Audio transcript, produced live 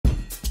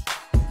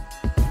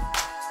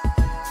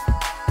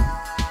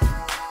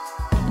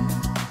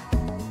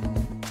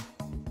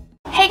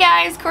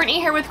guys, Courtney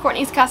here with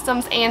Courtney's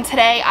Customs, and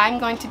today I'm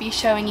going to be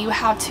showing you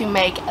how to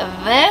make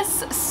this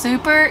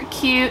super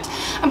cute,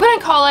 I'm going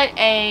to call it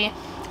a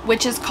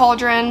Witch's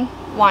Cauldron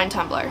wine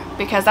tumbler,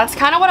 because that's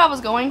kind of what I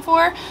was going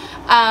for.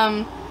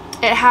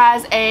 It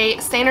has a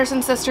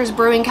Sanderson Sisters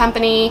Brewing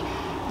Company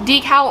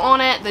decal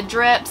on it, the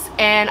drips,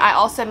 and I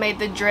also made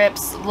the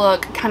drips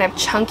look kind of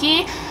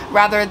chunky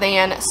rather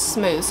than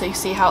smooth, so you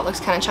see how it looks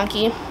kind of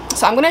chunky.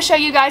 So I'm going to show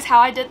you guys how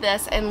I did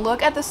this, and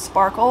look at the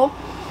sparkle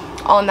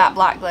on that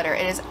black glitter.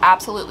 It is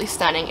absolutely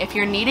stunning. If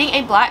you're needing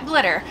a black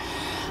glitter,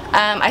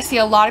 I see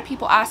a lot of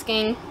people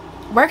asking,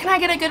 where can I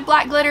get a good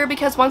black glitter,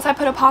 because once I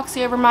put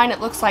epoxy over mine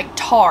it looks like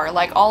tar,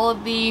 like all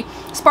of the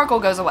sparkle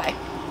goes away.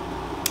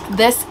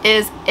 This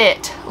is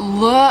it.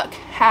 Look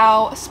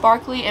how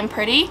sparkly and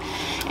pretty,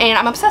 and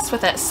I'm obsessed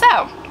with it.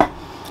 So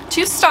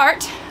to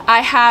start,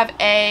 I have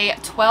a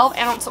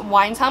 12-ounce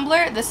wine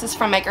tumbler. This is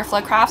from Maker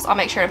Flow Crafts. I'll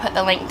make sure to put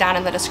the link down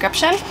in the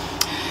description.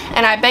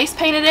 And I base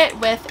painted it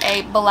with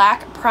a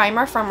black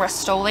primer from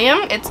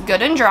Rust-Oleum. It's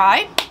good and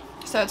dry,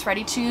 so it's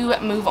ready to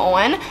move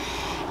on.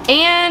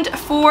 And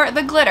for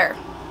the glitter,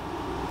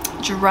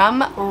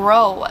 drum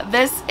roll,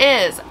 this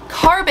is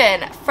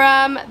Carbon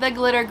from the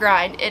Glitter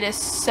Grind. It is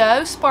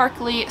so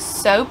sparkly,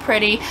 so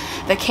pretty.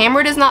 The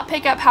camera does not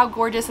pick up how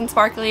gorgeous and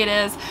sparkly it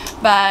is,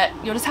 but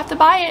you'll just have to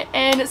buy it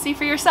and see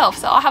for yourself.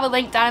 So I'll have a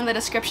link down in the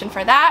description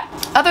for that.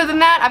 Other than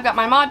that, I've got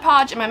my Mod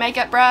Podge and my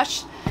makeup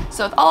brush.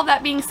 So with all of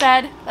that being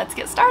said, let's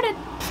get started.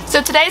 So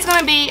today's going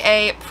to be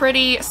a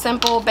pretty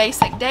simple,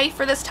 basic day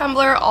for this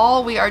tumbler.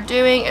 All we are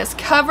doing is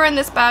covering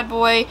this bad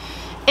boy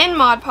in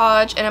Mod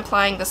Podge and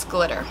applying this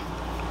glitter.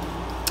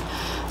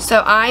 So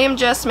I am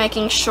just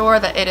making sure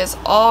that it is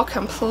all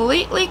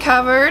completely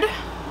covered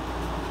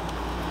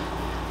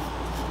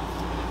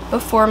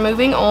before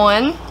moving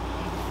on,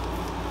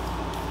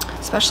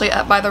 especially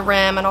up by the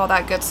rim and all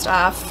that good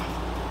stuff.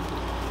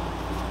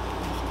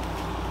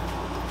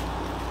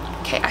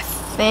 Okay, I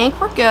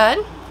think we're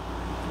good.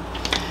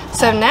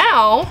 So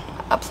now,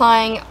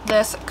 applying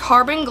this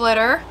carbon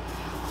glitter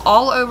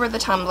all over the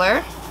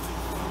tumbler.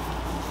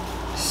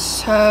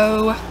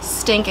 So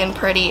stinking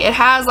pretty. It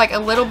has like a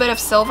little bit of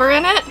silver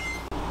in it.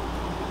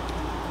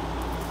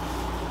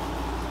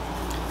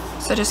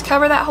 So just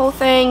cover that whole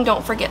thing.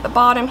 Don't forget the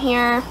bottom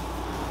here.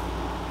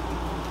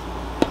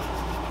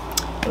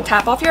 And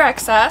tap off your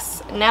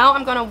excess. Now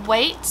I'm going to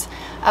wait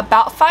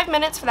about 5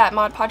 minutes for that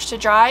Mod Podge to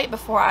dry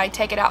before I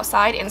take it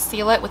outside and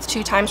seal it with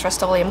 2 times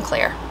Rust-Oleum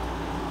Clear.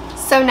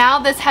 So now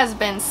this has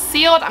been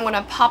sealed. I'm going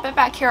to pop it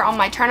back here on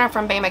my turner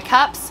from Bama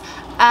Cups.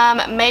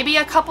 Maybe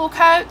a couple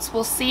coats,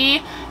 we'll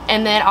see,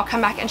 and then I'll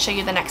come back and show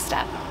you the next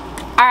step.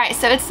 Alright,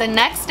 so it's the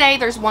next day.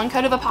 There's 1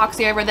 coat of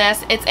epoxy over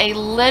this. It's a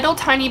little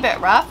tiny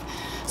bit rough.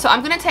 So I'm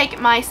going to take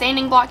my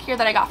sanding block here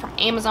that I got from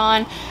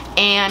Amazon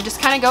and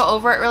just kind of go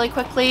over it really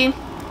quickly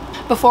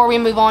before we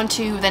move on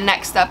to the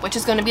next step, which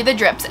is going to be the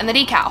drips and the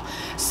decal.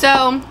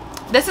 So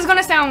this is going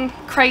to sound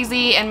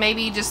crazy and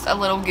maybe just a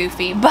little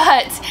goofy,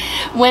 but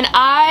when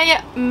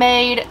I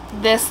made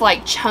this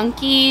like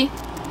chunky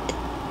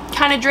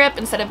kind of drip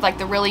instead of like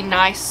the really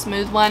nice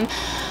smooth one,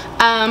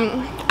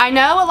 I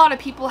know a lot of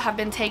people have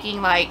been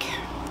taking like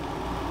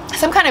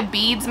some kind of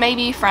beads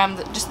maybe from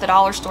just the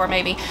dollar store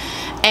maybe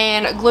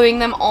and gluing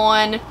them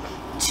on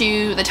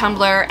to the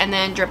tumbler and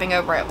then dripping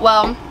over it.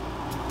 Well,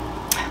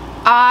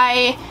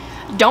 I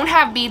don't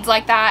have beads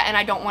like that, and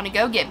I don't want to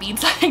go get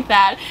beads like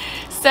that.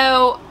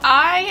 So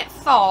I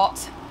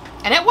thought,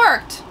 and it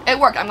worked, I'm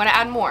going to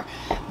add more,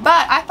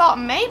 but I thought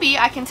maybe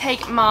I can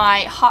take my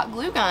hot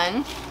glue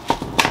gun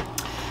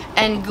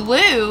and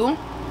glue,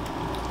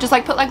 just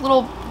like put like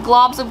little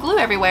globs of glue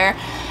everywhere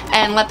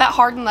and let that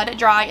harden, let it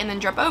dry, and then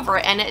drip over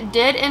it. And it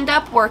did end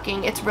up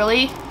working. It's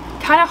really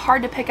kind of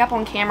hard to pick up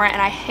on camera, and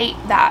I hate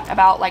that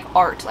about like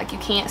art, like you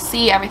can't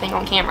see everything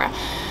on camera,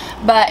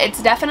 but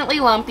it's definitely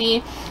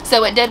lumpy.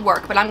 So it did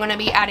work, but I'm going to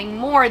be adding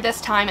more this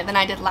time than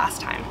I did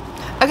last time.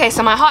 Okay,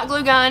 so my hot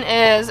glue gun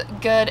is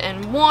good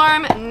and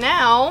warm.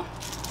 Now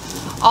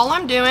all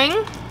I'm doing,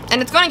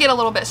 and it's going to get a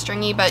little bit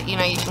stringy, but you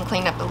know, you can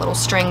clean up the little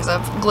strings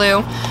of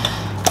glue.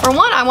 For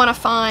one, I want to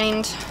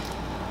find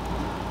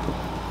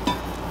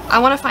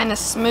the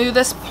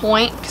smoothest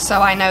point,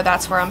 so I know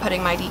that's where I'm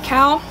putting my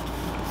decal,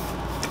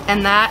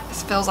 and that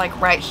feels like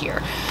right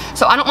here.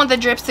 So I don't want the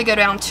drips to go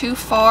down too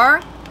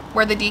far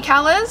where the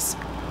decal is,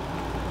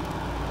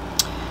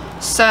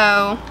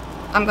 so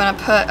I'm going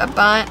to put a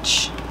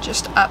bunch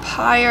just up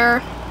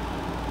higher,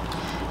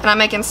 and I'm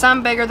making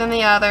some bigger than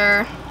the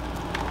other.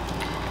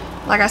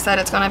 Like I said,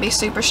 it's going to be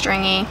super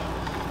stringy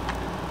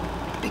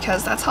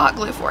because that's hot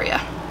glue for you.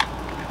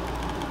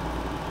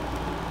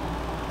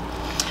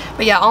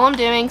 But yeah, all I'm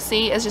doing,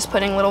 see, is just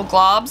putting little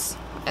globs,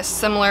 as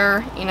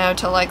similar, you know,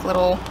 to like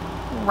little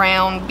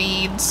round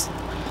beads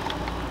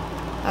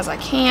as I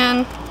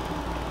can.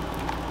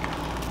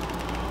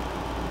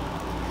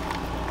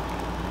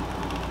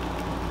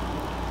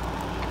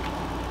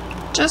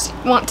 Just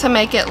want to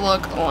make it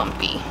look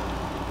lumpy.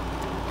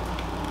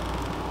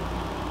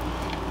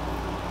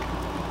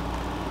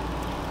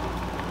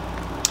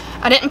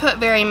 I didn't put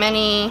very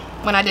many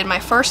when I did my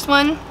first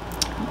one,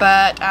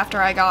 but after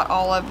I got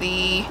all of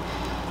the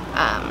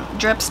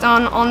drips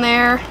done on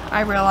there,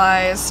 I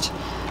realized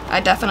I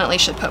definitely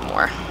should put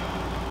more.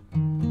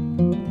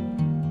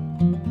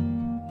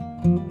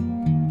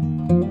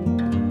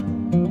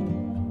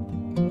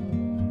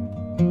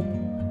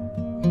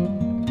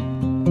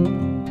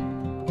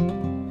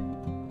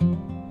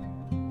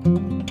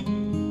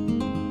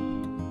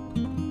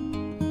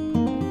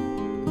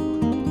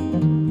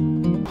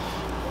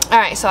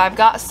 Alright, so I've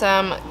got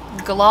some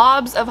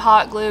globs of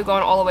hot glue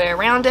going all the way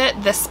around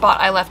it. This spot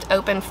I left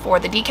open for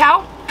the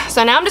decal.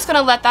 So now I'm just going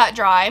to let that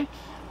dry.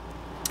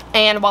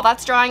 And while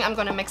that's drying, I'm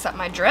going to mix up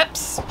my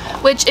drips.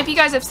 Which, if you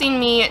guys have seen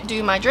me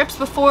do my drips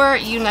before,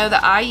 you know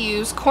that I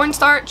use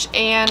cornstarch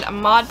and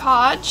Mod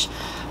Podge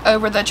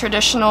over the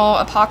traditional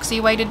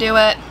epoxy way to do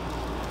it.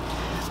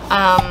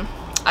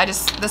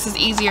 This is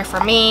easier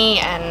for me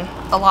and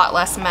a lot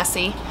less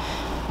messy.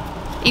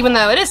 Even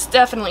though it is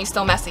definitely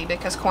still messy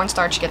because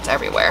cornstarch gets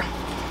everywhere.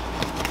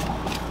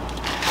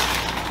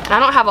 And I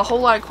don't have a whole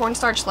lot of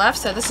cornstarch left,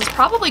 so this is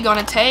probably going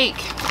to take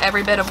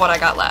every bit of what I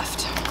got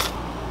left.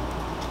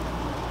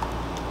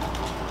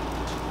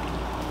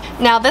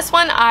 Now this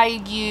one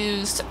I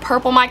used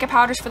purple mica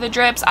powders for the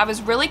drips. I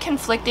was really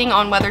conflicting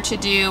on whether to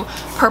do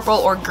purple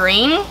or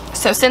green.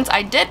 So since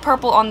I did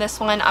purple on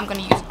this one, I'm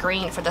going to use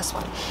green for this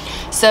one.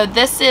 So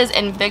this is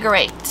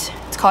Invigorate.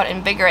 It's called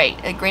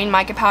Invigorate, a green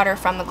mica powder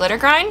from the Glitter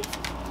Grind.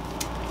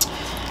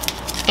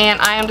 And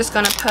I am just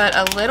going to put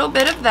a little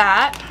bit of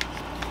that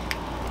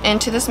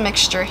into this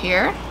mixture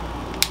here.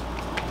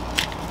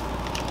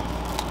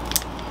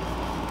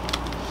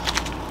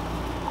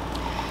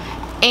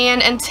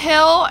 And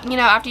until, you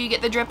know, after you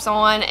get the drips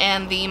on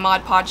and the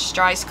Mod Podge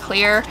dries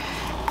clear,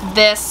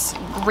 this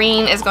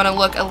green is going to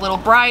look a little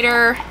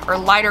brighter or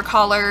lighter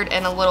colored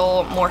and a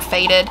little more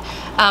faded.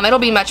 It'll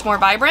be much more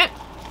vibrant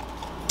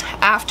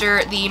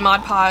after the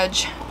Mod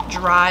Podge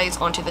dries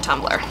onto the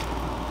tumbler.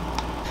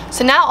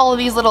 So now all of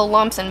these little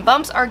lumps and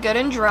bumps are good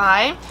and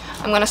dry.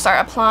 I'm going to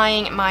start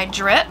applying my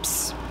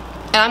drips.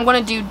 And I'm going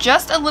to do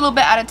just a little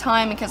bit at a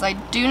time because I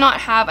do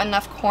not have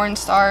enough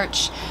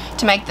cornstarch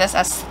to make this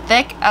as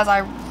thick as I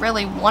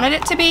really wanted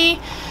it to be.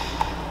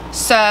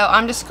 So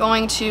I'm just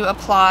going to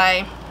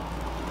apply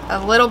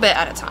a little bit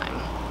at a time.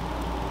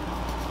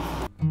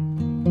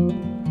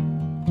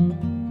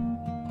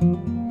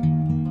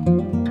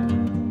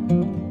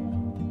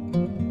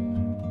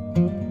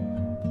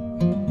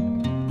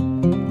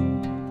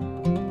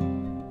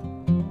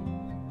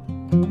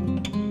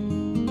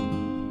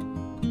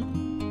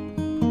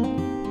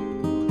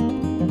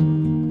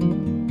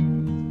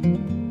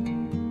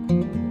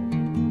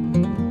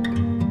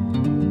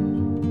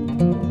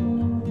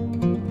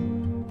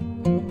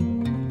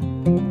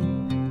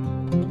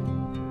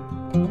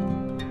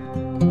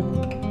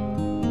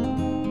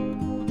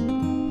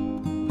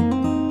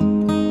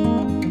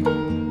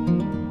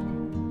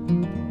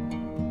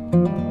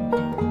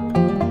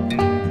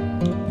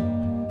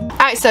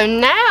 So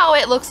now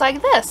it looks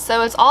like this.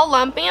 So it's all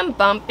lumpy and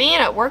bumpy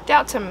and it worked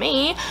out to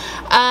me.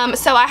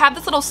 So I have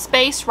this little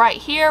space right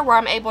here where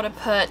I'm able to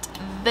put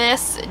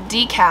this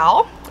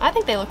decal. I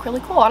think they look really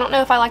cool. I don't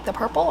know if I like the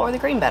purple or the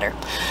green better.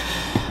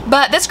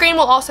 But this green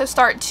will also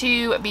start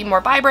to be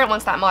more vibrant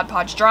once that Mod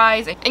Podge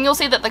dries, and you'll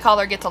see that the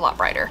color gets a lot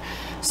brighter.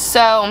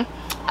 So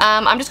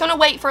I'm just going to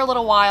wait for a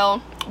little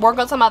while, work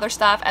on some other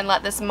stuff, and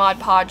let this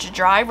Mod Podge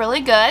dry really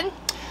good,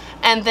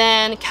 and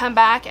then come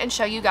back and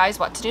show you guys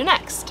what to do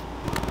next.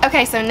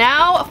 Okay, so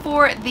now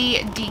for the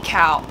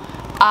decal.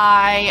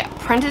 I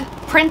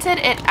printed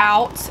it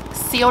out,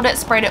 sealed it,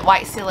 sprayed it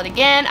white, seal it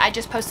again. I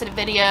just posted a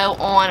video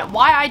on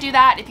why I do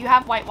that. If you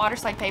have white water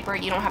slide paper,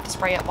 you don't have to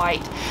spray it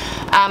white.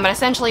 But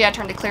essentially, I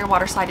turned a clear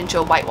water slide into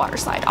a white water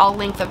slide. I'll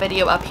link the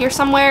video up here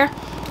somewhere.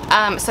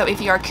 So if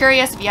you are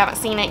curious, if you haven't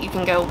seen it, you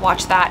can go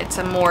watch that. It's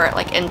a more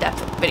like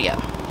in-depth video.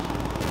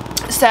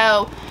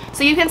 So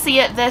you can see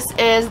it. This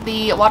is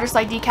the water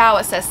slide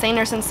decal. It says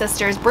Sanderson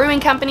Sisters Brewing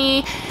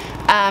Company.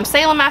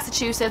 Salem,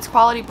 Massachusetts,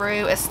 quality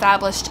brew,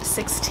 established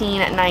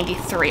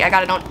 1693. I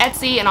got it on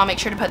Etsy, and I'll make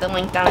sure to put the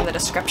link down in the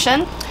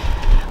description.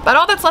 But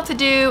all that's left to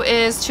do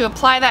is to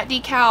apply that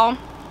decal.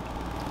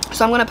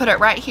 So I'm going to put it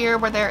right here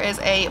where there is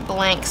a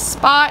blank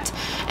spot.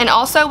 And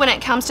also when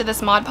it comes to this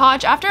Mod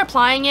Podge, after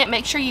applying it,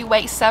 make sure you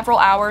wait several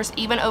hours,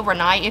 even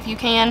overnight if you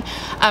can,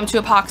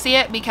 to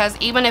epoxy it, because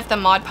even if the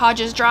Mod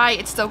Podge is dry,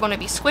 it's still going to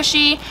be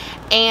squishy.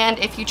 And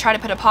if you try to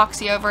put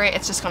epoxy over it,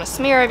 it's just going to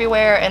smear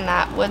everywhere, and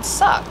that would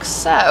suck.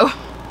 So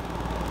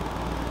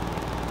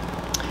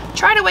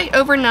try to wait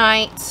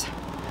overnight,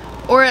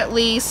 or at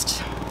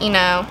least, you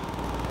know,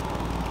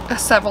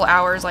 several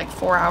hours, like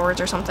 4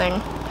 hours or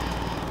something,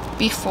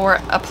 before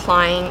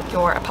applying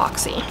your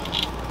epoxy.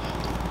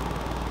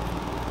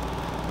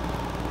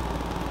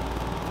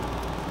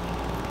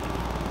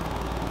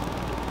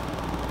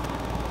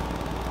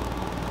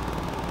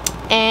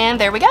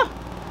 And there we go.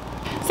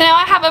 So now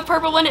I have a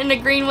purple one and a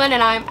green one,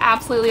 and I'm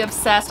absolutely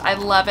obsessed. I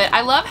love it.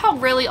 I love how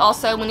really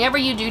also whenever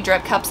you do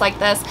drip cups like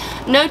this,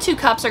 no two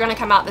cups are going to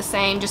come out the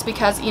same, just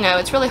because, you know,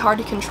 it's really hard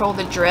to control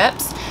the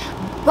drips.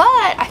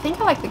 But I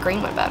think I like the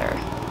green one better.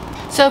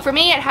 So for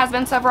me, it has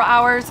been several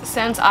hours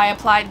since I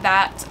applied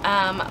that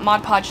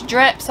Mod Podge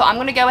drip. So I'm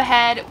going to go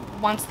ahead,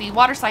 once the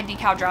water slide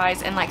decal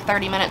dries in like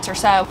 30 minutes or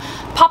so,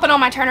 pop it on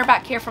my turner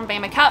back here from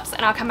Bama Cups,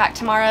 and I'll come back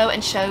tomorrow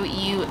and show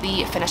you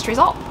the finished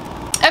result.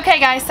 Okay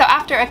guys, so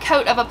after a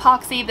coat of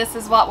epoxy, this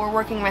is what we're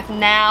working with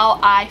now.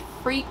 I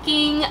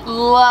freaking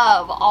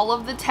love all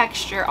of the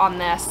texture on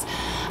this.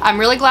 I'm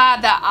really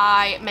glad that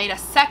I made a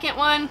second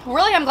one.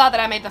 Really, I'm glad that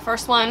I made the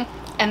first one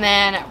and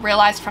then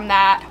realized from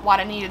that what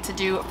I needed to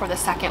do for the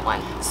second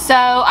one. So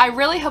I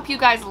really hope you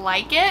guys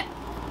like it.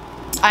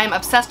 I am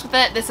obsessed with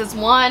it. This is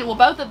one, well,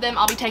 both of them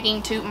I'll be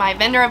taking to my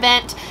vendor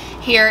event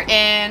here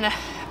in,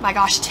 my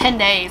gosh, 10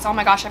 days. Oh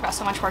my gosh, I've got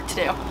so much work to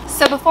do.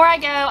 So before I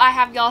go, I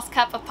have y'all's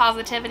cup of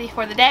positivity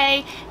for the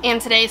day,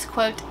 and today's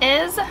quote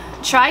is,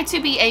 "Try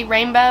to be a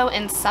rainbow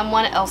in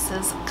someone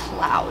else's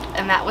cloud."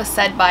 And that was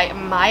said by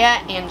Maya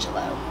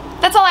Angelou.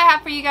 That's all I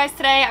have for you guys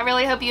today. I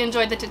really hope you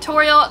enjoyed the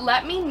tutorial.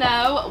 Let me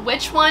know,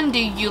 which one do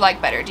you like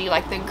better? Do you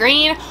like the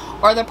green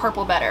or the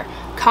purple better?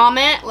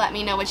 Comment, let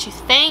me know what you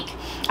think.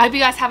 I hope you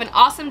guys have an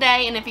awesome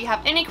day, and if you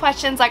have any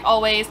questions, like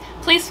always,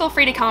 please feel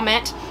free to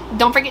comment.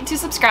 Don't forget to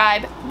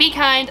subscribe. Be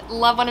kind,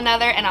 love one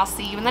another, and I'll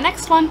see you in the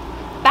next one.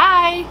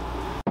 Bye!